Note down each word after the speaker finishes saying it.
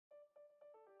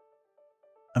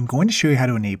I'm going to show you how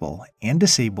to enable and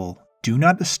disable Do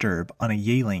Not Disturb on a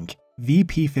Yealink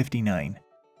VP-59.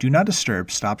 Do Not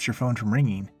Disturb stops your phone from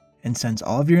ringing and sends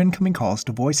all of your incoming calls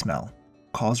to voicemail.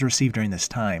 Calls received during this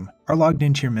time are logged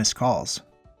into your missed calls.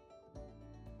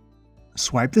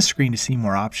 Swipe the screen to see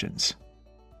more options,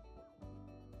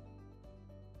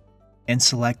 and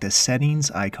select the Settings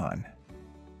icon.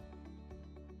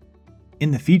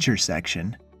 In the Features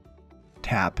section,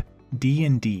 tap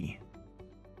DND.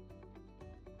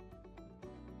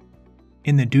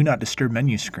 In the Do Not Disturb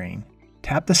menu screen,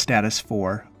 tap the status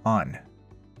for On.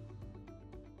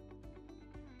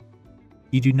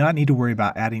 You do not need to worry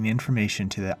about adding information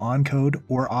to the on code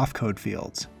or off code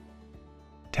fields.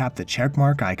 Tap the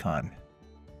checkmark icon.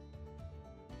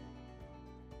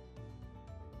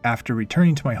 After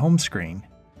returning to my home screen,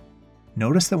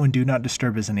 notice that when Do Not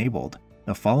Disturb is enabled,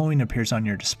 the following appears on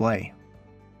your display.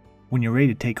 When you're ready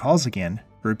to take calls again,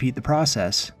 repeat the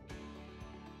process.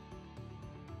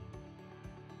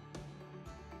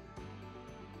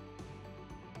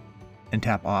 And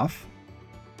tap Off,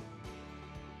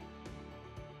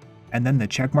 and then the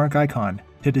checkmark icon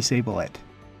to disable it.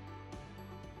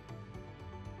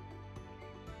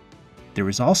 There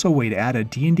is also a way to add a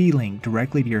DND link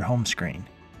directly to your home screen.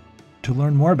 To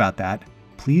learn more about that,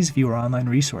 please view our online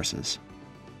resources.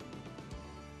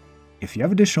 If you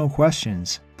have additional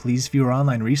questions, please view our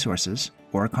online resources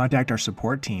or contact our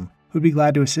support team, who would be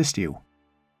glad to assist you.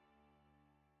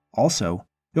 Also,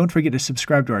 don't forget to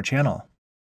subscribe to our channel.